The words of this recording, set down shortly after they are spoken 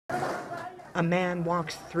A man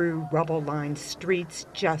walks through rubble-lined streets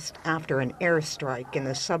just after an airstrike in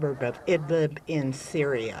the suburb of Idlib in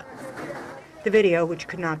Syria. The video, which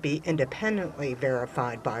could not be independently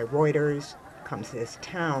verified by Reuters, comes as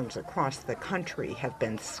towns across the country have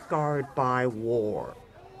been scarred by war.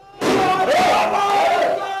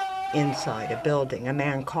 Inside a building, a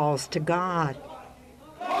man calls to God.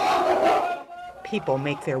 People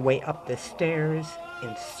make their way up the stairs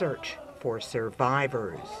in search for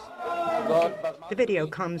survivors. The video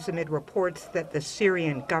comes amid reports that the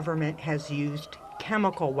Syrian government has used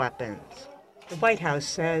chemical weapons. The White House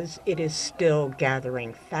says it is still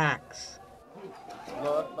gathering facts.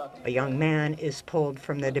 A young man is pulled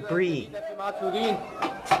from the debris.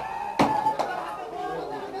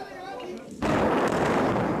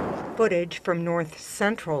 Footage from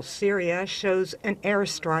north-central Syria shows an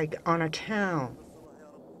airstrike on a town.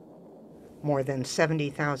 More than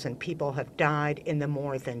 70,000 people have died in the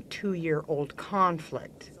more than two-year-old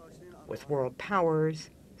conflict, with world powers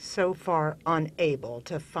so far unable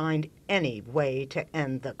to find any way to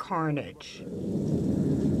end the carnage.